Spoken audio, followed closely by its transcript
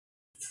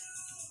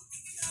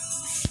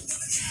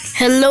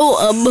Hello,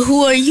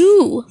 who are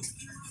you?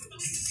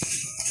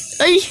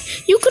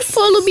 You could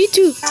follow me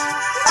too.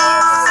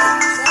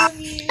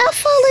 I'll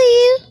follow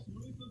you.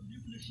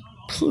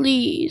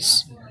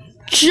 Please.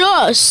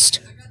 Just.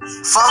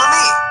 Follow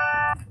me.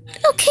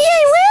 Okay,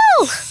 I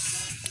will.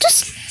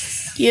 Just.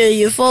 Yeah,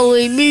 you're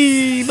following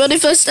me. But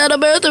if I start a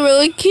murder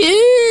and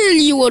kill,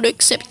 you won't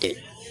accept it.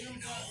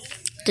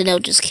 Then I'll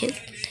just kill.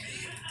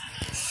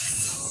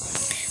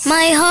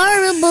 My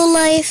Horrible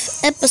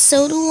Life,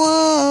 episode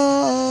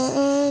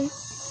 1.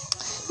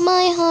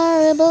 My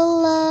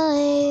horrible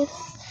life.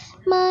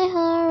 My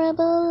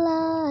horrible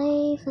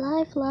life.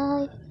 Life.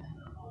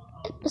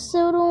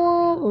 Episode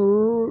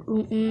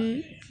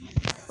 1.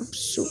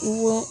 Episode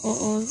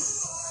 1.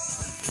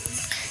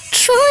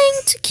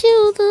 Trying to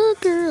kill the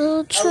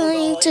girl.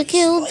 Trying to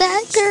kill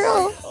that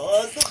girl.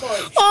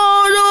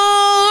 Oh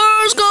no,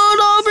 there's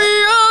gonna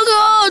be a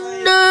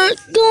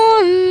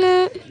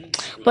gunner.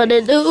 But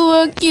it don't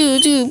work, you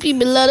two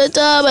people at the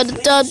top, at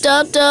the top,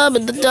 at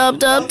the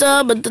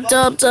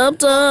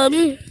top.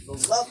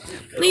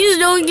 Please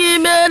don't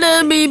get mad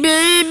at me,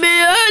 baby.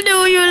 I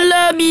know you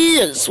love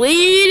me,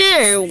 sweetie.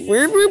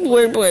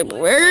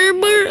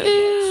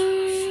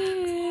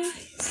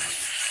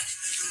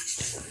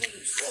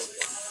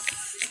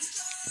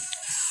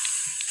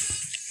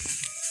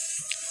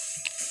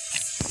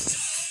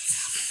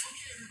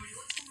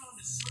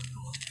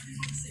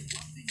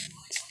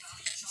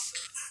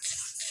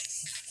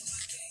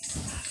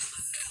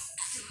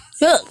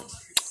 Up.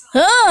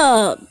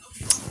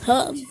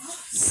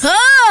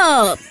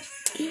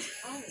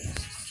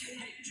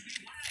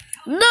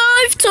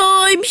 Knife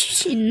time.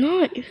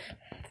 Knife.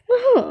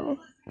 Oh.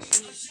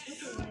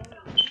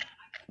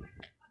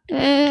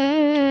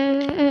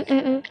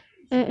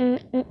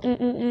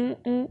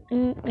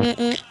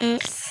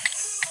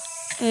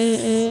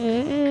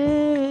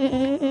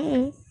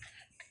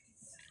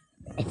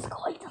 It's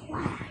going to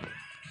lag.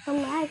 The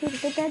lag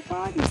is the dead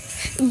body.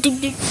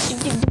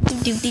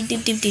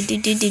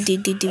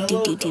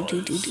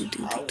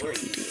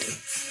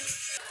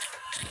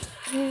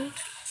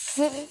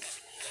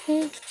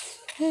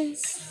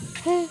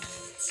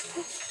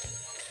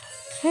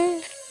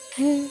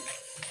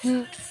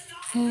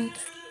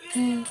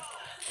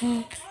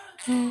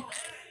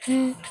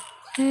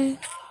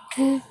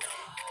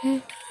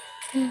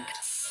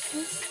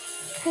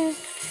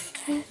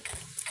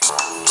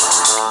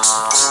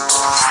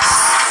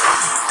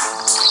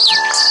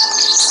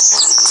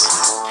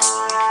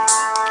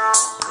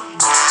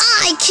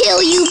 I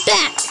kill you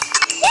back.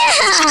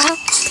 Yeah.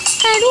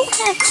 I don't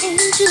have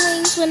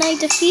angelings when I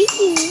defeat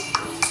you.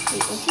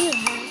 Wait, what do you have?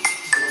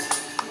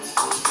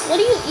 What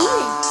are you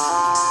eating?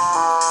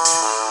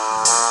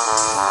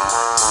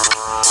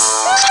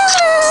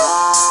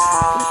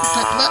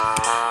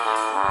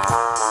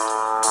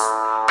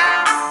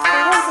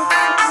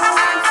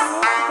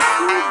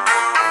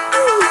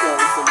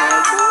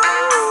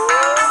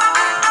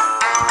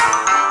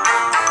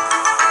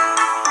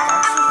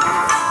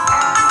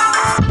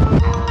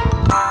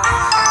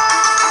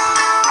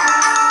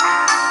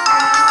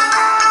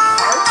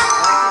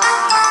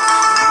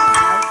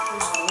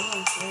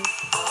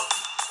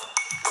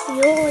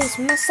 You always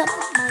mess up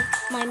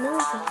my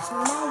movies,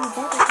 so now you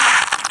better.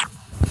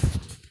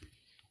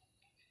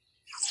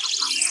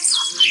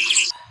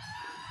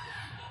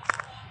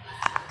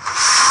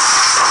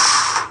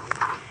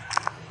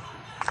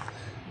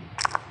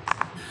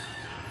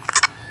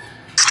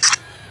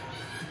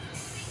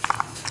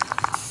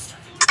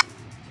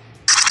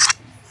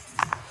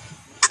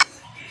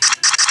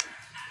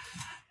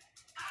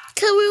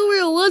 Come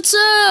over, what's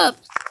up?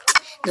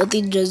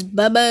 Nothing, just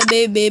bye-bye,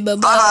 baby,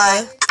 bye-bye.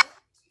 Bye.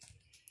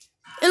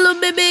 Hello,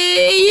 baby.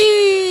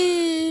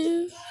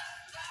 Yeah.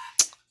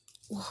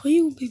 Oh,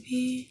 you,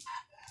 baby.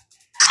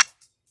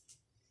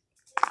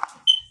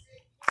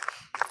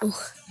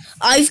 Oh,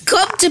 I've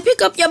come to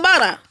pick up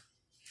Yamada.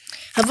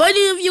 Have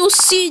any of you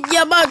seen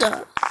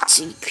Yamada?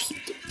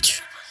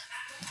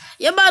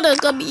 Yamada,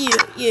 come here.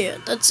 Yeah,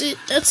 that's it.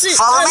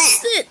 Follow me.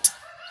 It.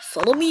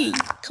 Follow me.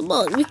 Come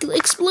on, we can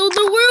explore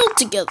the world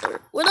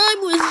together. When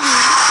I'm with you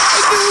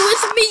and you're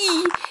with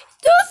me,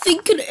 nothing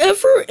can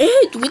ever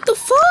end with the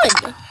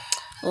fun.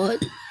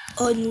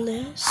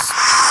 Unless...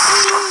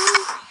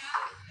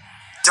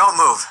 Don't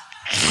move.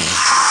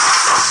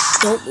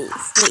 Don't move.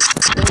 Wait,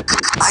 don't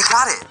move. I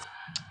got it.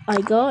 I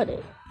got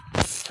it.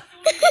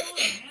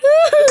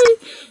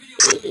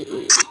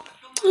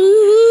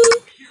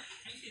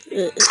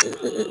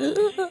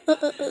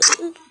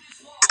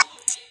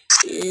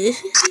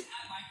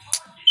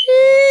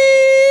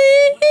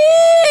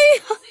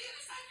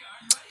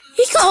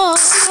 He gone.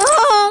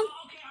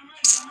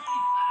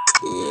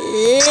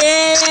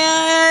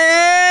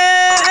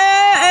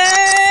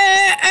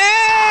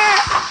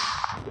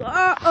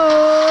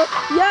 Uh-oh.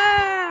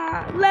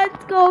 Yeah,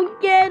 let's go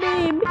get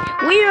him.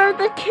 We are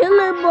the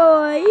killer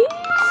boys.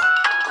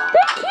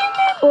 The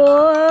killer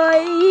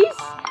boys.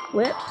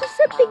 We're up to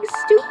something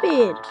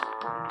stupid.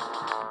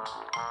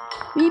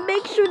 We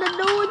make sure that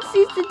no one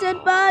sees the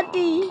dead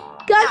body.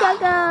 Ga ga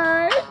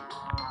ga.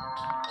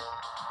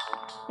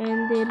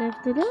 And then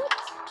after that,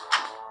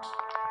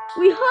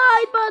 we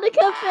hide by the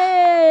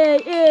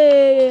cafe.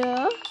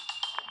 Yeah.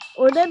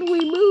 Or then we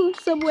move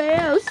somewhere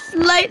else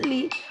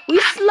slightly. We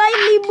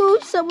slightly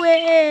move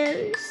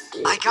somewhere else.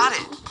 I got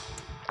it.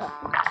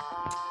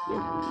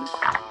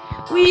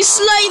 We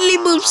slightly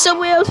move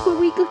somewhere else where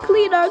we could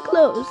clean our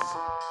clothes.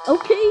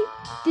 Okay?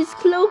 This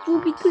clothes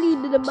will be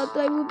cleaned in a month.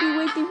 I will be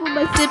waiting for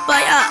my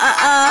senpai.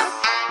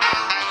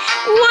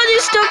 What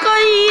is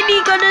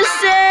Tokohini gonna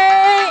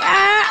say?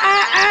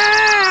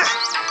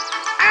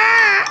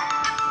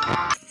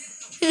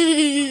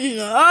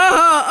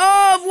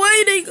 I'm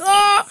waiting.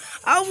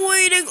 I'm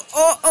waiting.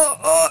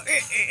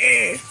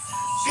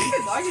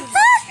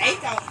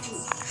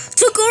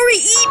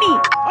 Tokohini,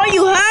 are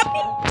you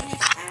happy?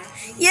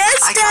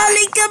 Yes,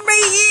 darling, come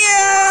right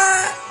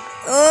here.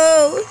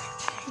 Oh,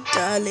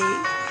 darling,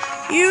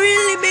 you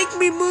really make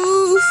me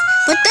move.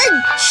 But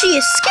then she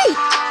escaped.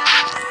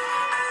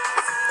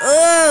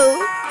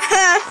 Oh,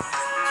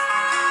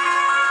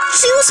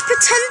 She was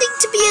pretending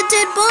to be a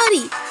dead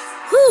body.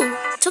 Who?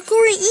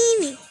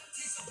 Tokorini.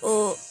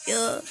 oh,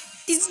 yeah.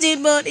 This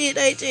dead body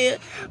right here.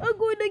 I'm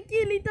gonna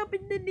kill it up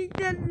in the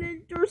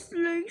Nintendo just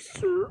like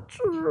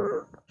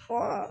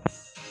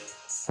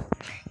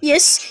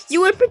Yes,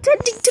 you were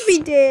pretending to be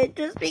dead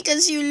just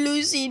because you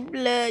lose in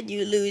blood.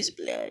 You lose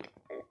blood.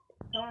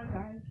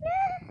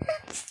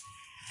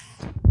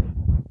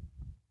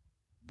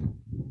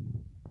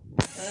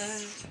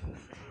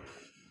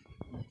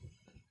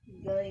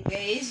 Going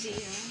crazy,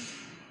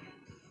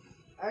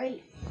 huh?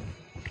 Alright.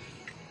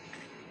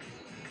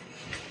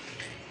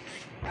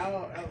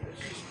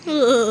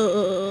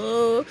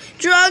 Oh,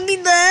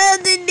 dragging the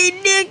head in the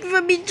neck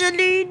from each other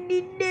in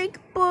the neck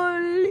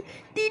pull.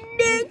 The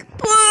neck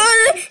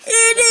pull.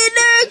 In the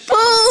neck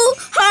pull.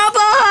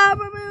 Haba,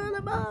 haba,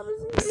 haba, haba.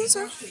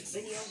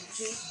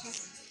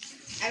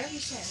 I already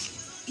said,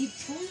 he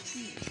told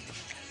you.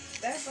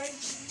 That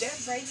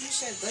right you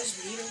said,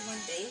 let's meet her one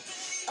day.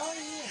 Oh,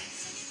 yeah.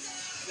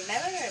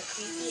 Remember her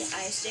creepy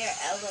eyes there,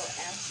 LOL?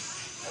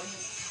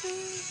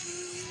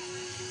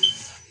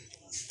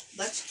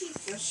 Let's keep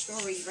your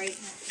story right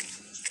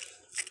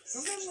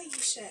now. Remember what you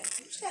said?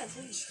 Who's that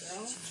voice,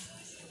 girl?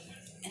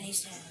 And he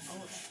said,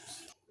 oh,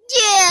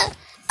 Yeah,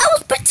 I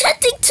was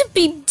pretending to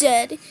be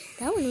dead.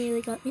 That one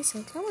really got me so.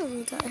 That one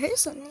really got her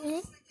something.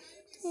 Right?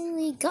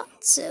 Really got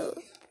so.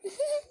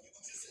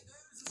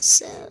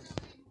 So.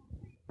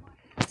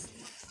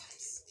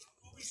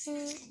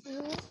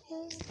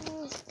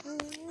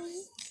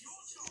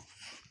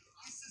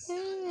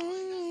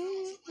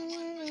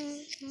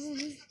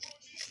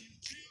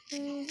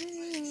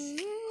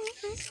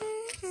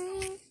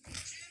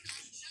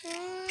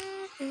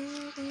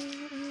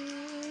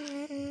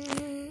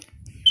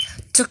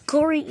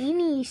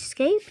 Tokorini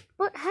escaped?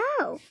 But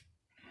how?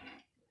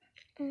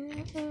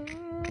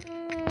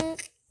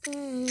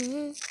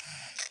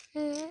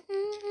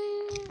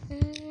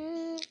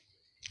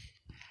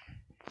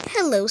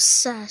 Hello,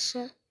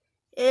 Sasha.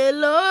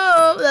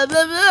 Hello, blah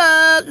blah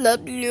blah.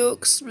 Blood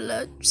looks,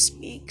 blood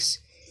speaks.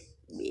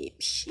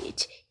 Beep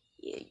shit.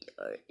 Here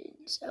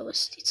gardens. I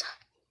was the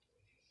time.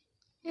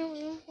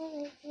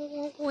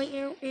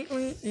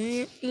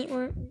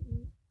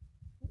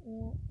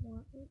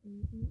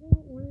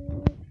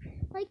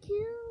 I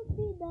killed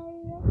the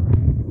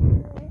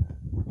director.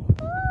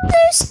 Oh,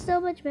 there's so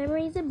much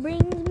memories it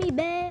brings me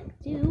back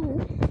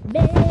to.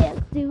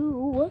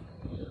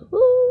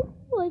 Ooh,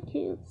 I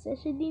killed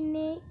Sasha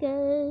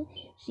Dineka.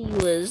 She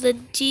was the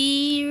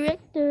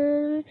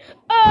director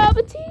of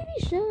a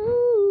TV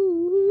show.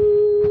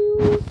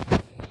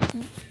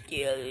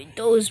 Yeah,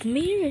 those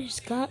mirrors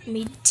got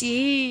me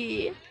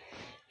deep.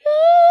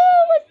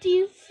 Oh, what do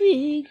you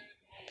think?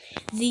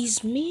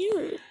 These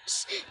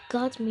mirrors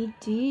got me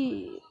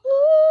deep.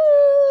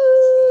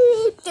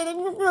 Oh,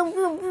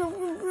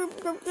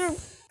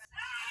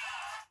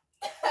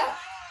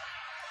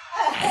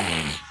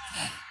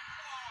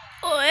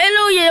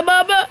 hello,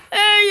 Yamama.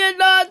 Hey,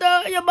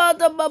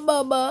 Yamada,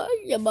 Mama,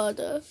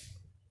 Yamada,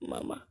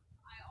 Mama.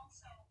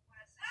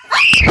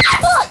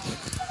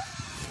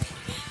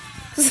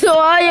 So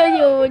how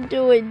are you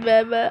doing,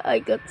 Mama? I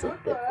got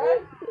something for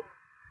you.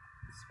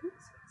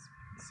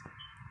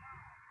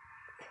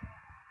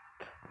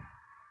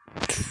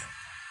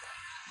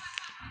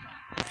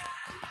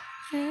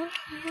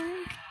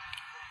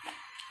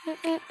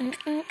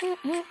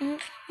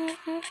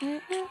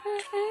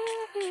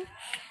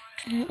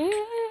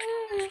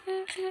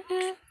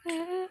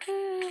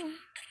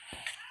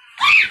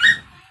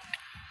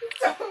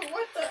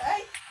 what the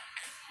heck?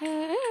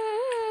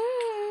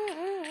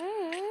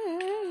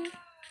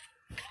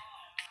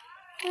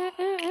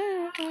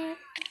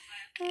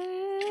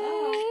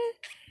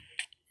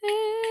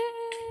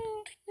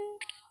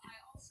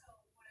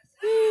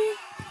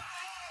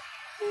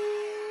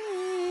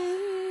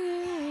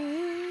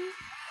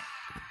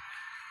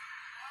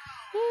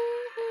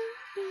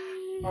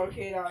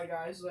 Okay, now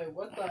guys, like,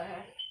 what the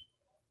heck?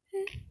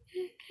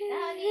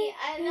 Daddy,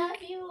 I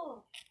love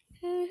you.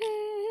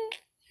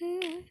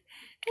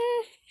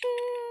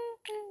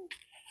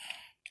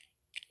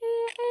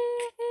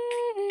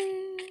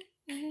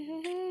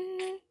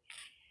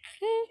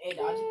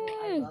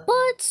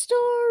 But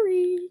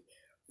story.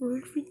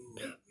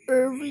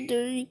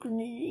 Everyday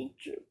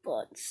creature,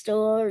 but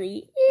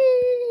story.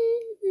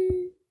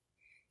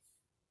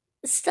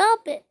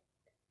 Stop it.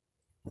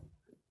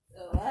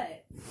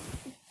 What?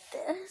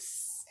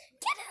 This.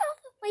 Get it off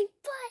of my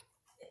butt.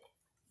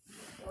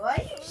 Why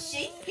you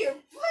shake your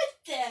butt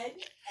then?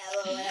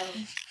 LOL.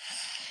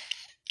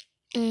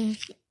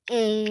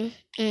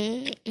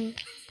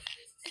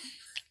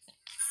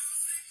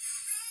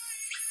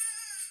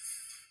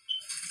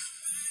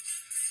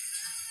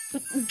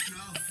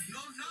 No.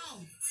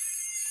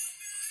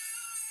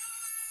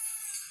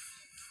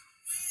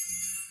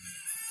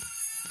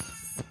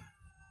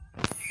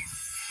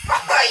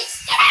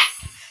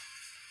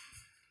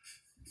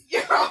 Yo!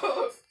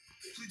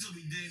 Please don't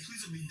be dead.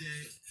 Please don't be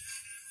dead.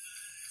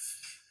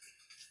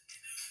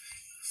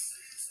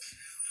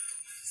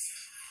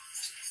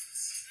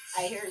 I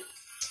heard.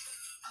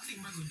 I think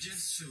Michael Jackson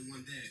should have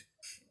won that.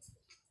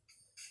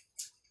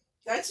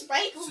 That's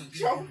Michael So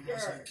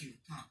Joker.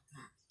 Pop.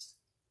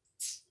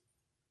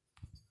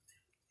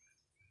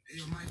 Hey,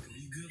 yo, Michael,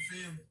 you good,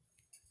 fam?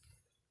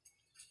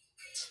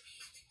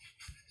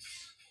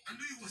 I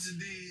knew you wasn't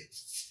dead.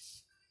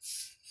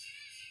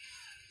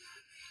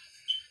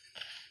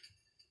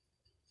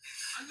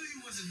 I knew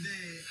you wasn't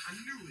dead. I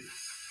knew it.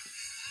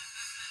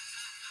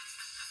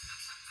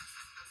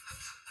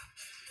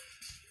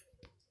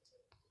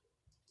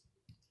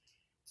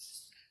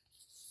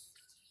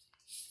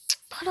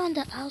 Put on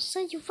the I'll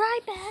send you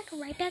right back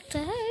to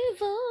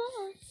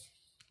heaven.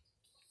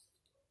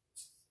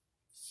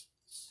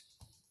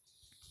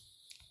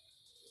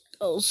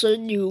 I'll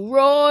send you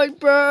right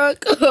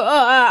back.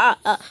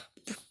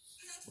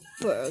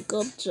 Back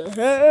up to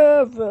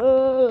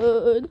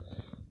heaven.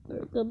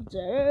 Back up to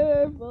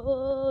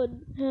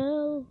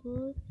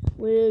heaven.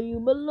 Where you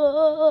belong.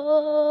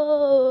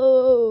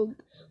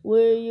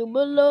 Where you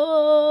belong.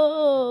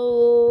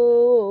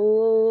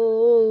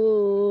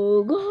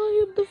 I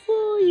am the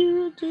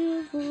fire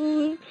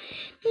devil.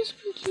 This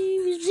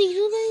became his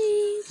single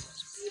name.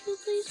 People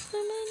place for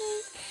my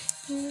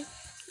name.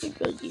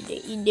 Because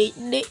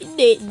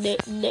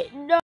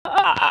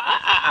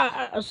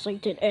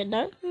Satan and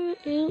that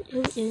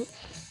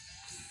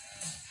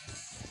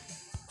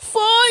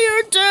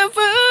fire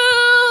devil.